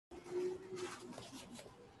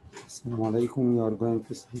Assalamu alaikum. You are going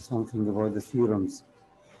to see something about the theorems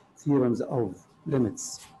of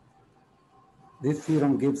limits. This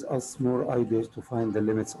theorem gives us more ideas to find the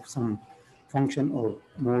limits of some function or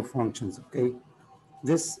more functions, okay?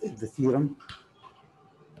 This is the theorem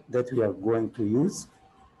that we are going to use,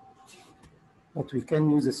 but we can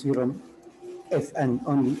use the theorem if and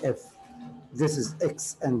only if this is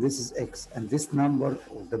x and this is x, and this number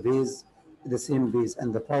of the base is the same base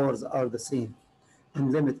and the powers are the same,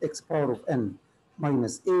 and limit x power of n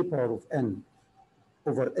minus a power of n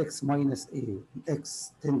over x minus a,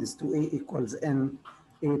 x tends to a equals n,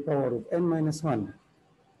 a power of n minus 1.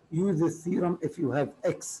 Use this theorem if you have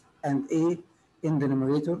x and a in the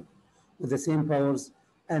numerator with the same powers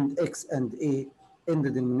and x and a in the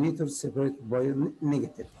denominator separated by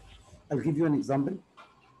negative. I'll give you an example.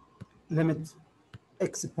 Limit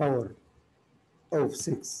x power of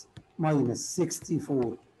 6 minus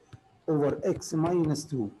 64 over x minus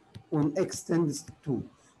 2 when x tends to 2.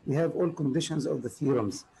 We have all conditions of the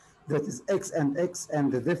theorems. That is x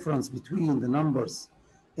and the difference between the numbers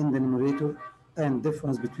in the numerator and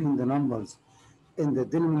difference between the numbers in the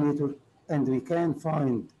denominator, and we can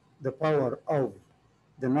find the power of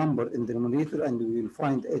the number in the numerator and we will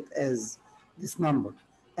find it as this number.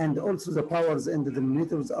 And also the powers in the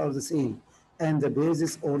denominators are the same and the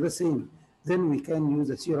bases are the same. Then we can use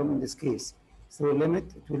the theorem in this case. So limit,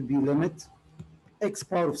 it will be limit x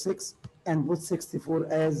power of 6 and put 64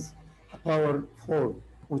 as a power 4,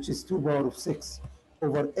 which is 2 power of 6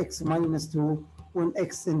 over x minus 2 when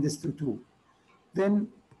x tends to 2. Then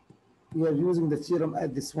we are using the theorem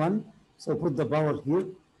at this one. So put the power here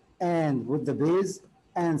and put the base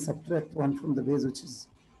and subtract 1 from the base, which is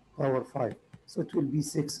power 5. So it will be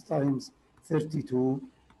 6 times 32,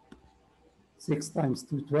 6 times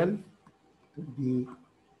 2, 12. It will be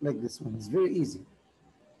like this one. It's very easy.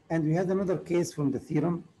 And we had another case from the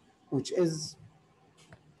theorem, which is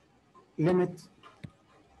limit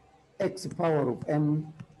x power of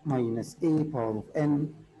n minus a power of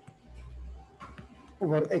n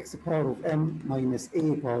over x power of m minus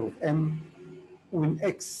a power of m when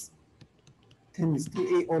x tends to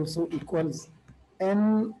a also equals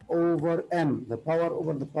n over m, the power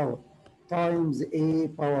over the power, times a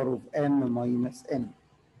power of m minus n.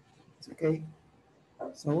 It's okay?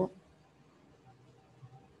 So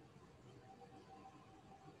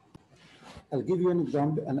I'll give you an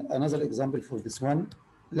example, another example for this one.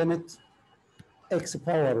 Limit x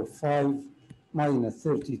power of 5 minus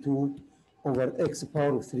 32 over x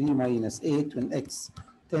power of 3 minus 8 when x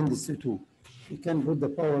tends to 2. We can put the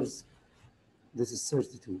powers, this is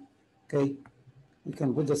 32, okay? We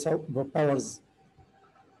can put the powers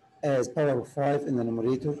as power of 5 in the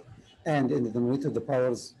numerator, and in the denominator the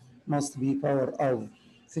powers must be power of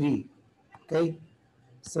 3, okay?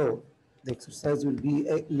 So the exercise will be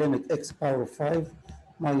limit x power of 5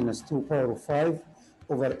 minus 2 power of 5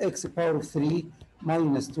 over x power of 3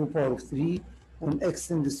 minus 2 power of 3 when x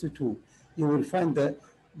tends to 2. You will find the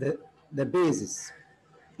bases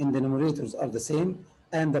in the numerators are the same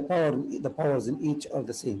and the powers in each are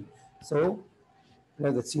the same. So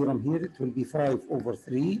apply the theorem here. It will be 5 over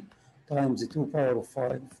 3 times 2 power of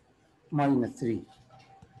 5 minus 3.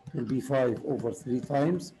 It will be 5 over 3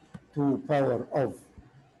 times 2 power of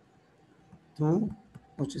 2,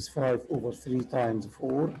 which is 5 over 3 times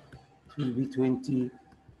 4. It will be 20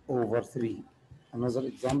 over 3. Another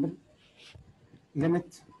example.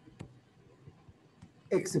 Limit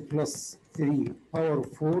x plus 3 power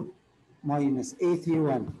of 4 minus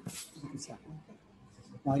 81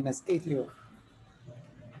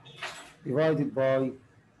 divided by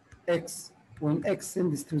x when x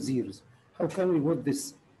tends to zeros. How can we put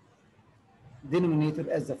this denominator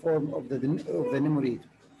as the form of the numerator?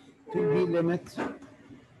 It will be limit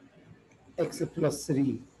x plus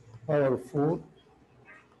 3 power of 4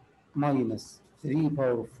 minus 3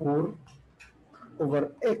 power of 4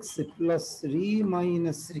 over x plus 3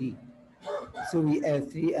 minus 3. So we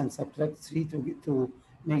add 3 and subtract 3 to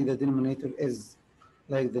make the denominator as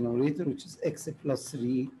like the numerator, which is x plus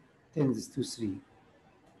 3 tends to 3.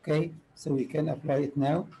 Okay, so we can apply it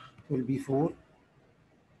now. It will be 4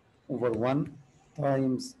 over 1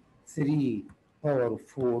 times 3 power of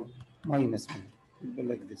 4 minus 1. It will be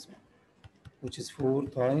like this one, which is 4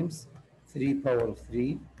 times 3 power of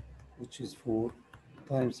 3, which is 4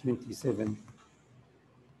 times 27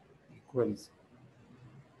 equals